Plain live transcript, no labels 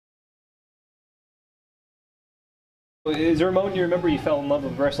Is there a moment you remember you fell in love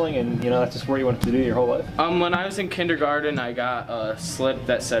with wrestling and that's just what you wanted to do your whole life? When I was in kindergarten, I got a slip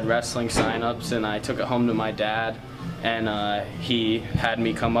that said wrestling sign-ups, and I took it home to my dad, and he had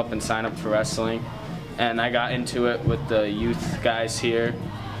me come up and sign up for wrestling. And I got into it with the youth guys here,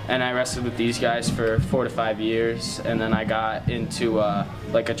 and I wrestled with these guys for 4 to 5 years, and then I got into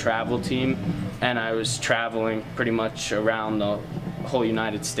like a travel team, and I was traveling pretty much around the whole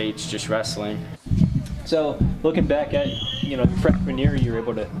United States just wrestling. So, looking back at freshman year, you were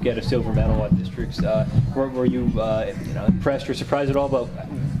able to get a silver medal at districts. Were you impressed or surprised at all about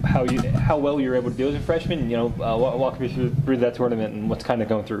how well you were able to do as a freshman? Walk me through that tournament and what's kind of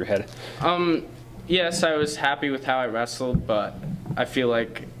going through your head. Yes, I was happy with how I wrestled, but I feel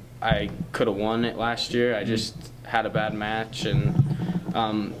like I could have won it last year. I just had a bad match,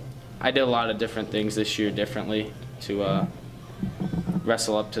 and I did a lot of different things this year differently to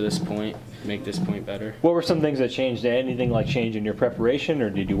wrestle up to this point, make this point better. What were some things that changed? Did anything like change in your preparation, or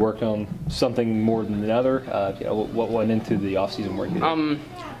did you work on something more than another? What went into the off-season work? Well,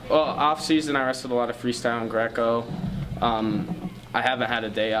 off-season I wrestled a lot of freestyle and Greco. I haven't had a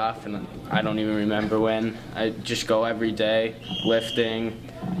day off, and I don't even remember when. I just go every day, lifting,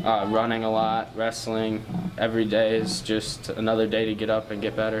 running a lot, wrestling. Every day is just another day to get up and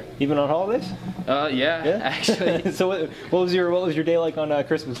get better. Even on holidays? Yeah, actually. So what was your day like on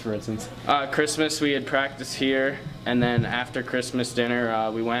Christmas, for instance? Christmas we had practice here, and then after Christmas dinner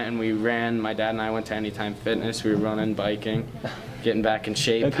we went and we ran. My dad and I went to Anytime Fitness. We were running, biking, getting back in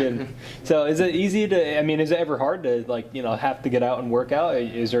shape. Okay. So is it easy to? I mean, is it ever hard to have to get out and work out?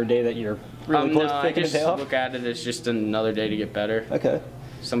 Is there a day that you're really close to taking a day off? I just look at it as just another day to get better. Okay.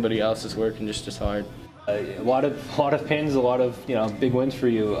 Somebody else is working just as hard. A lot of pins, a lot of big wins for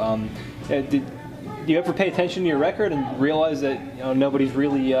you. Did you ever pay attention to your record and realize that nobody's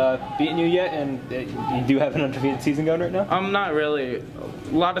really beating you yet, and you do have an undefeated season going right now? Not really.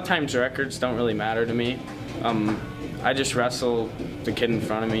 A lot of times records don't really matter to me. I just wrestle the kid in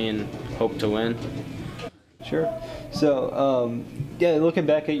front of me and hope to win. Sure. So, yeah, looking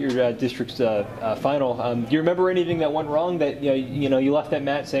back at your district's final, do you remember anything that went wrong that you left that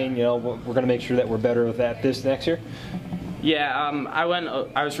mat saying, we're going to make sure that we're better with this next year? Yeah,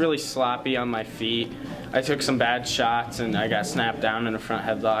 I was really sloppy on my feet. I took some bad shots and I got snapped down in a front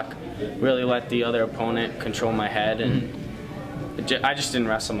headlock. Really let the other opponent control my head, and I just didn't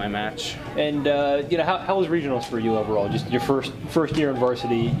wrestle my match. And how was regionals for you overall? Just your first year in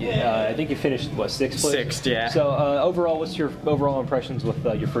varsity. I think you finished what, 6th place? 6th, yeah. So overall, what's your overall impressions with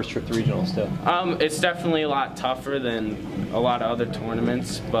your first trip to regionals too? It's definitely a lot tougher than a lot of other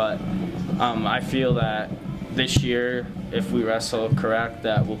tournaments, but I feel that this year, if we wrestle correct,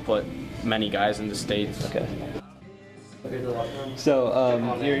 that we'll put many guys in the states. Okay.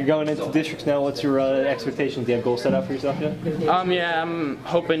 So you're going into districts now. What's your expectations? Do you have goals set out for yourself yet? Yeah, I'm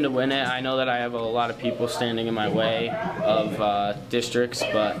hoping to win it. I know that I have a lot of people standing in my way of districts,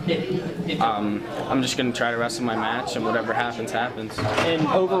 but I'm just going to try to wrestle my match, and whatever happens, happens. And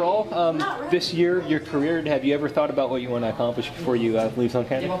overall, this year, your career, have you ever thought about what you want to accomplish before you leave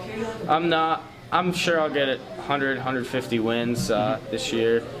Tunkhannock? I'm sure I'll get 100, 150 wins this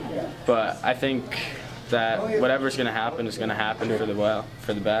year, but I think that whatever's going to happen is going to happen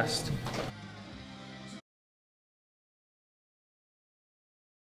for the best.